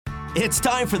It's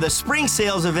time for the spring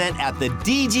sales event at the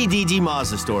DGDG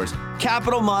Mazda stores.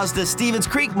 Capital Mazda, Stevens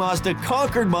Creek Mazda,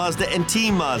 Concord Mazda, and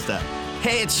Team Mazda.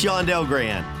 Hey, it's Shondell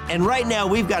Grand. And right now,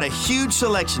 we've got a huge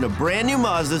selection of brand new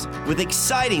Mazdas with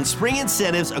exciting spring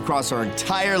incentives across our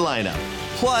entire lineup.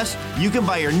 Plus, you can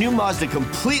buy your new Mazda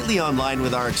completely online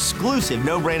with our exclusive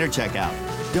no-brainer checkout.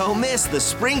 Don't miss the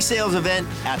spring sales event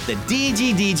at the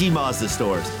DGDG Mazda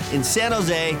stores in San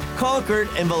Jose, Concord,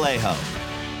 and Vallejo.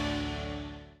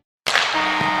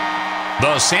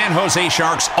 The San Jose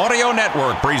Sharks Audio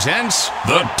Network presents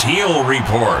the Teal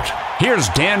Report. Here's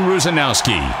Dan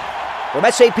Rusanowski. From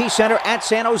SAP Center at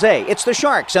San Jose, it's the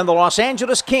Sharks and the Los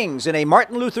Angeles Kings in a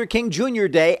Martin Luther King Jr.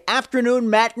 Day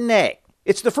afternoon matinee.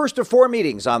 It's the first of 4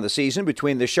 meetings on the season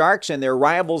between the Sharks and their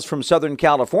rivals from Southern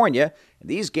California.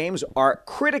 These games are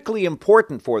critically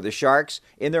important for the Sharks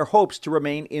in their hopes to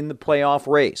remain in the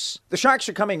playoff race. The Sharks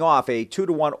are coming off a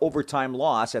 2-1 overtime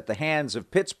loss at the hands of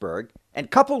Pittsburgh. And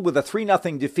coupled with a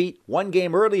 3-0 defeat 1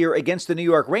 game earlier against the New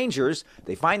York Rangers,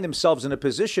 they find themselves in a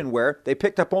position where they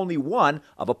picked up only 1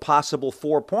 of a possible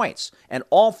 4 points, and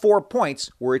all 4 points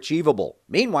were achievable.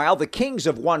 Meanwhile, the Kings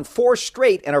have won 4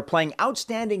 straight and are playing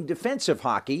outstanding defensive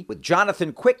hockey, with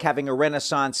Jonathan Quick having a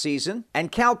renaissance season,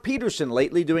 and Cal Peterson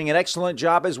lately doing an excellent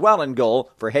job as well in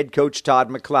goal for head coach Todd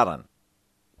McClellan.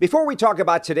 Before we talk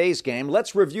about today's game,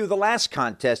 let's review the last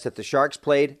contest that the Sharks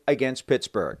played against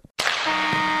Pittsburgh.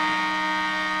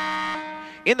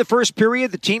 In the first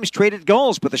period, the teams traded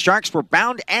goals, but the Sharks were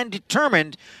bound and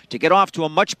determined to get off to a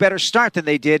much better start than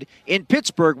they did in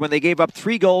Pittsburgh when they gave up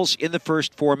 3 goals in the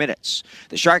first 4 minutes.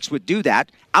 The Sharks would do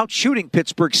that, outshooting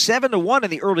Pittsburgh 7-1 in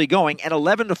the early going and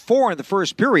 11-4 in the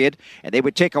first period, and they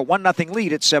would take a 1-0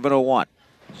 lead at 7:01.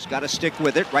 Just got to stick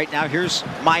with it. Right now, here's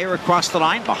Meyer across the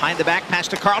line, behind the back, pass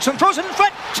to Carlson, throws it in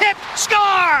front, tip,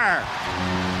 score!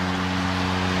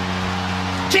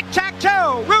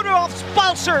 Tic-tac-toe, Rudolph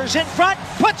Balcers in front,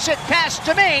 puts it past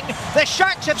Domingue. The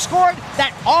Sharks have scored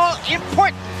that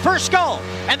all-important first goal,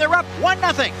 and they're up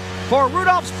 1-0 for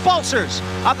Rudolph Balcers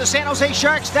of the San Jose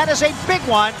Sharks. That is a big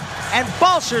one, and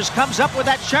Balcers comes up with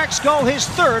that Sharks goal, his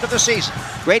 3rd of the season.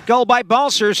 Great goal by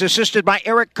Balcers, assisted by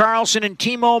Erik Karlsson and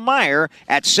Timo Meyer.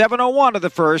 At 7:01 of the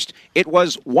first, it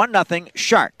was 1-0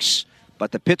 Sharks.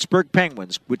 But the Pittsburgh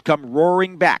Penguins would come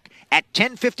roaring back. At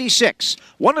 10:56,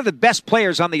 one of the best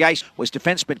players on the ice was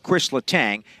defenseman Chris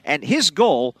Letang, and his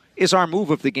goal is our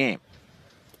move of the game.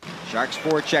 Sharks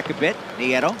forecheck a bit.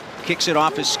 Nieto kicks it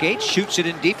off his skates, shoots it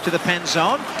in deep to the pen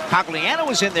zone. Cogliano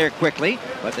is in there quickly,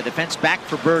 but the defense back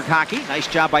for Berg Hockey. Nice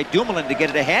job by Dumoulin to get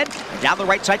it ahead. And down the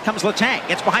right side comes Letang.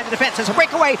 Gets behind the defense. Has a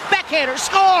breakaway. Backhander.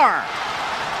 Score!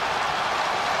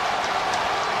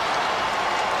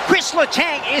 Chris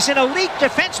Letang is an elite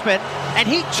defenseman, and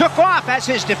he took off as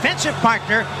his defensive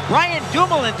partner. Brian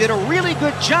Dumoulin did a really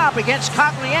good job against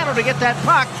Cogliano to get that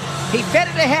puck. He fed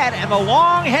it ahead, and the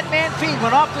long headman feed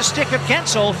went off the stick of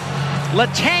Gensel.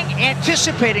 Letang,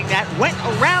 anticipating that, went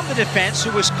around the defense,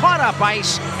 who was caught up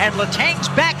ice, and Letang's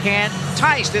backhand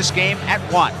ties this game at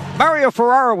 1. Mario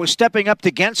Ferraro was stepping up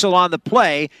to Gensel on the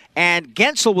play, and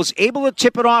Gensel was able to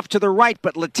tip it off to the right,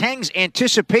 but Letang's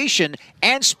anticipation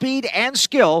and speed and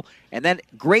skill, and then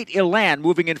great elan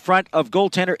moving in front of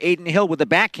goaltender Adin Hill with the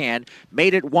backhand,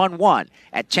 made it 1-1.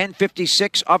 At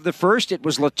 10:56 of the first, it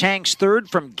was Letang's 3rd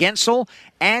from Gensel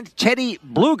and Teddy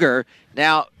Bluger.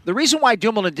 Now, the reason why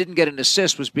Dumoulin didn't get an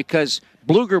assist was because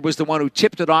Bluger was the one who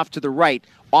tipped it off to the right,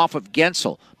 off of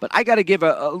Gensel. But I got to give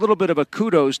a little bit of a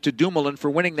kudos to Dumoulin for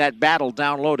winning that battle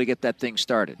down low to get that thing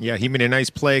started. Yeah, he made a nice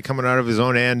play coming out of his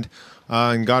own end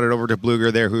and got it over to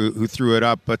Bluger there, who threw it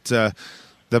up. But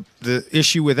the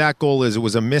issue with that goal is it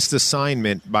was a missed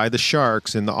assignment by the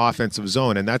Sharks in the offensive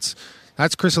zone, and that's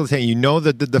Chris Letang. You know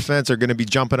that the defense are going to be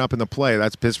jumping up in the play.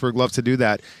 That's Pittsburgh loves to do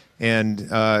that. And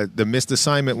the missed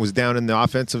assignment was down in the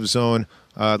offensive zone.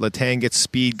 Letang gets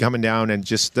speed coming down and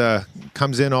just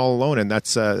comes in all alone, and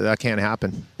that can't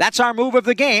happen. That's our move of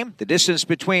the game. The distance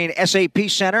between SAP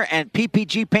Center and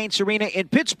PPG Paints Arena in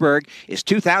Pittsburgh is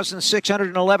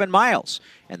 2,611 miles.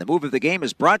 And the move of the game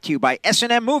is brought to you by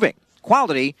S&M Moving.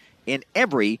 Quality in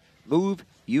every move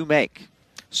you make.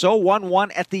 So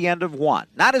 1-1 at the end of 1.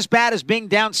 Not as bad as being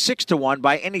down 6-1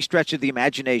 by any stretch of the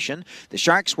imagination. The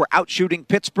Sharks were outshooting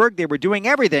Pittsburgh. They were doing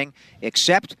everything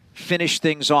except finish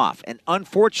things off. And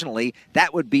unfortunately,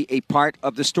 that would be a part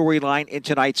of the storyline in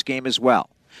tonight's game as well.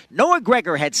 Noah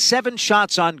Gregor had 7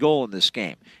 shots on goal in this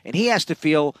game, and he has to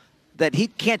feel that he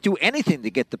can't do anything to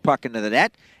get the puck into the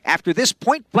net after this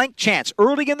point-blank chance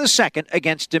early in the second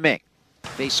against Domingue.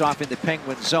 Face off in the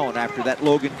Penguin zone after that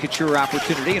Logan Couture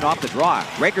opportunity, and off the draw.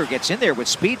 Gregor gets in there with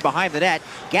speed behind the net,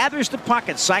 gathers the puck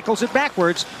and cycles it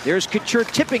backwards. There's Couture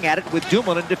tipping at it with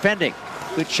Dumoulin defending.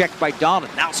 Good check by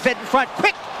Donnan. Now it's fed in front.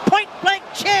 Quick point-blank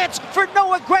chance for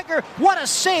Noah Gregor. What a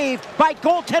save by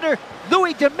goaltender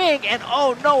Louis Domingue. And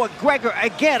oh, Noah Gregor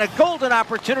again, a golden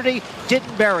opportunity,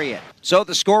 didn't bury it. So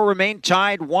the score remained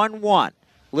tied 1-1.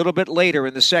 A little bit later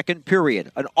in the second period,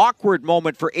 an awkward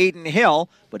moment for Adin Hill,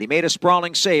 but he made a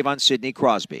sprawling save on Sidney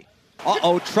Crosby.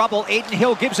 Trouble. Adin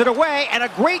Hill gives it away, and a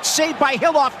great save by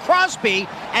Hill off Crosby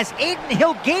as Adin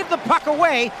Hill gave the puck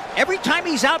away. Every time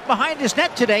he's out behind his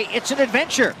net today, it's an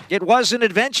adventure. It was an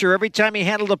adventure. Every time he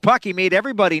handled the puck, he made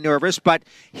everybody nervous, but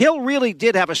Hill really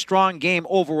did have a strong game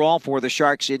overall for the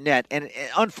Sharks in net, and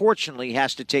unfortunately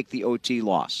has to take the OT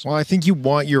loss. Well, I think you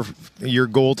want your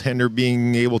goaltender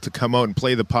being able to come out and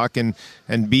play the puck and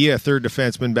be a third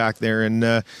defenseman back there,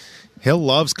 and Hill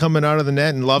loves coming out of the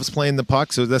net and loves playing the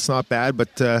puck, so that's not bad,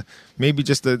 but maybe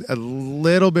just a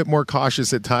little bit more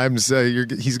cautious at times.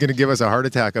 He's going to give us a heart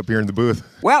attack up here in the booth.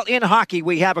 Well, in hockey,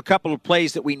 we have a couple of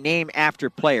plays that we name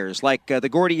after players, like the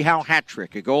Gordie Howe hat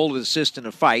trick, a goal, an assist, and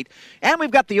a fight. And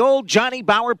we've got the old Johnny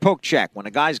Bower poke check, when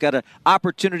a guy's got an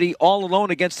opportunity all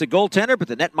alone against the goaltender, but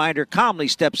the netminder calmly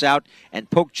steps out and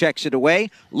poke checks it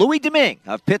away. Louis Domingue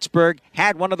of Pittsburgh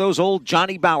had one of those old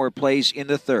Johnny Bower plays in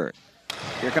the third.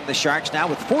 Here come the Sharks now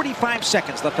with 45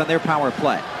 seconds left on their power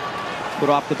play. Put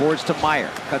off the boards to Meyer.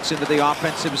 Cuts into the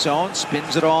offensive zone.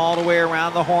 Spins it all the way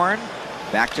around the horn.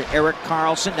 Back to Erik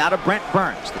Karlsson. Now to Brent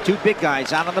Burns. The two big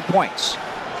guys out on the points.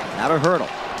 Now to Hertl.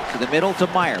 To the middle to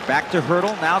Meyer. Back to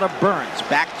Hertl. Now to Burns.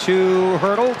 Back to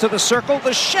Hertl. To the circle.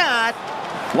 The shot.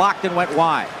 Blocked and went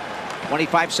wide.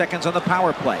 25 seconds on the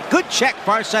power play. Good check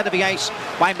far side of the ice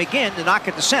by McGinn to knock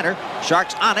it to center.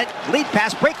 Sharks on it. Lead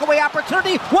pass, breakaway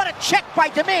opportunity. What a check by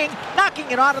Domingue,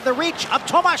 knocking it out of the reach of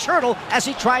Tomas Hertl as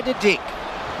he tried to deke.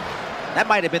 That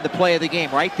might have been the play of the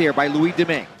game right there by Louis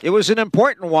Domingue. It was an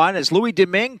important one as Louis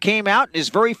Domingue came out in his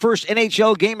very first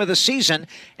NHL game of the season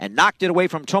and knocked it away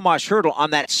from Tomas Hertl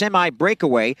on that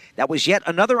semi-breakaway. That was yet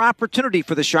another opportunity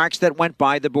for the Sharks that went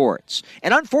by the boards.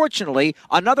 And unfortunately,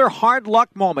 another hard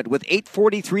luck moment with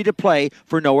 8:43 to play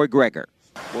for Noah Gregor.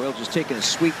 Boyle just taking a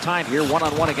sweet time here,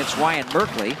 one-on-one against Ryan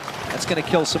Merkley. That's going to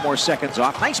kill some more seconds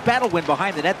off. Nice battle win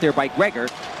behind the net there by Gregor,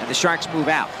 and the Sharks move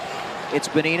out. It's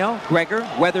Bonino, Gregor,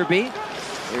 Weatherby.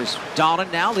 There's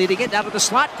Donnan now leading it out of the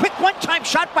slot. Quick one-time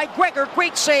shot by Gregor.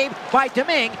 Great save by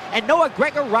Domingue. And Noah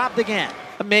Gregor robbed again.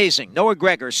 Amazing. Noah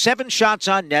Gregor, 7 shots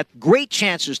on net. Great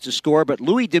chances to score, but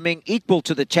Louis Domingue equal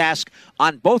to the task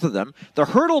on both of them. The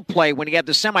Hertl play when he had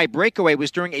the semi-breakaway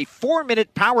was during a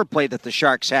 4-minute power play that the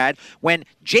Sharks had when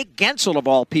Jake Guentzel, of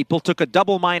all people, took a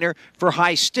double minor for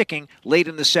high sticking late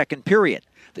in the second period.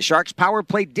 The Sharks' power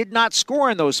play did not score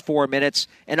in those 4 minutes,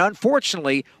 and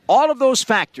unfortunately, all of those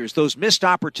factors, those missed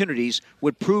opportunities,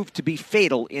 would prove to be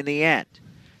fatal in the end.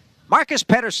 Marcus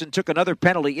Pettersson took another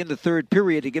penalty in the third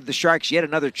period to give the Sharks yet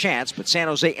another chance, but San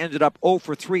Jose ended up 0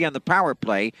 for 3 on the power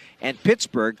play, and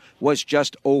Pittsburgh was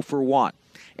just 0 for 1.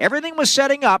 Everything was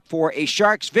setting up for a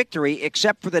Sharks victory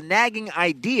except for the nagging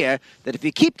idea that if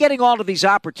you keep getting all of these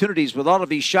opportunities with all of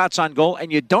these shots on goal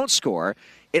and you don't score,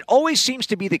 it always seems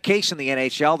to be the case in the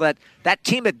NHL that that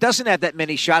team that doesn't have that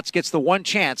many shots gets the one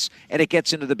chance and it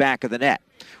gets into the back of the net.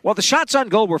 Well, the shots on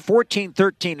goal were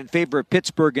 14-13 in favor of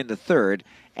Pittsburgh in the third,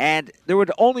 and there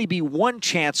would only be one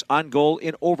chance on goal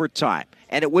in overtime.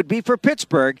 And it would be for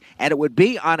Pittsburgh, and it would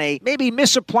be on a maybe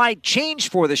misapplied change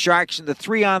for the Sharks in the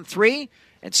 3-on-3,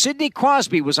 and Sidney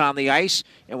Crosby was on the ice,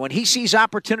 and when he sees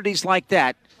opportunities like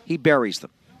that, he buries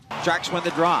them. Sharks win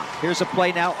the draw. Here's a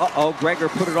play now. Gregor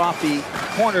put it off the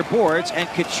corner boards, and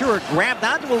Couture grabbed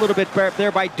onto a little bit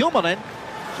there by Dumoulin.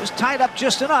 Just tied up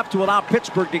just enough to allow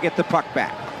Pittsburgh to get the puck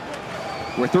back.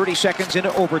 We're 30 seconds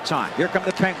into overtime. Here come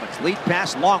the Penguins. Lead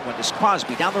pass, long one to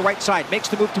Crosby down the right side. Makes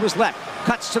the move to his left.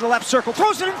 Cuts to the left circle.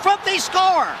 Throws it in front. They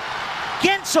score!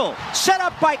 Guentzel set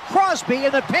up by Crosby,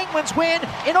 and the Penguins win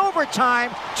in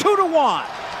overtime 2-1.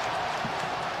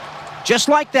 Just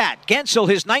like that, Guentzel,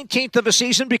 his 19th of the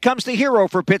season, becomes the hero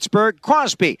for Pittsburgh.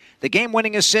 Crosby, the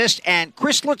game-winning assist, and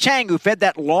Chris Letang, who fed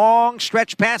that long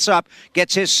stretch pass up,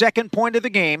 gets his second point of the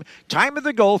game. Time of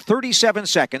the goal, 37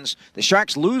 seconds. The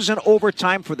Sharks lose in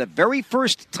overtime for the very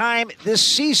first time this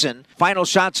season. Final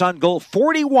shots on goal,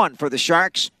 41 for the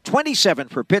Sharks, 27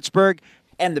 for Pittsburgh,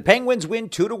 and the Penguins win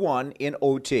 2-1 in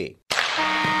OT.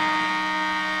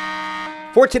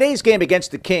 For today's game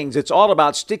against the Kings, it's all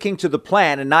about sticking to the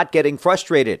plan and not getting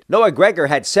frustrated. Noah Gregor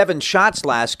had 7 shots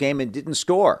last game and didn't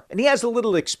score, and he has a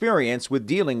little experience with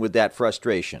dealing with that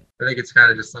frustration. I think it's kind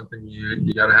of just something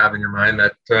you got to have in your mind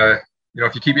that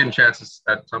if you keep getting chances,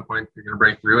 at some point you're going to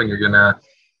break through and you're going to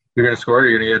score.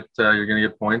 You're going to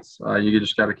get points. You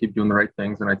just got to keep doing the right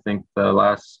things. And I think the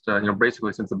last,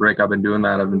 basically since the break, I've been doing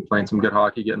that. I've been playing some good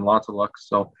hockey, getting lots of looks.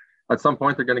 So at some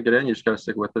point they're going to get in. You just got to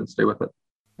stick with it and stay with it.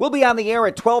 We'll be on the air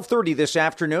at 12:30 this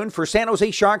afternoon for San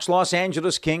Jose Sharks, Los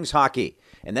Angeles Kings hockey.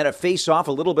 And then a face-off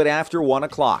a little bit after 1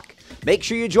 o'clock. Make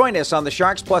sure you join us on the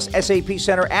Sharks Plus SAP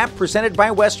Center app presented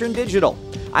by Western Digital.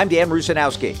 I'm Dan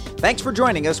Rusanowski. Thanks for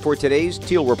joining us for today's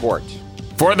Teal Report.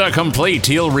 For the complete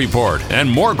Teal Report and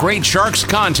more great Sharks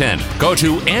content, go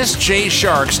to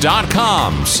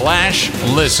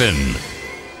sjsharks.com/listen.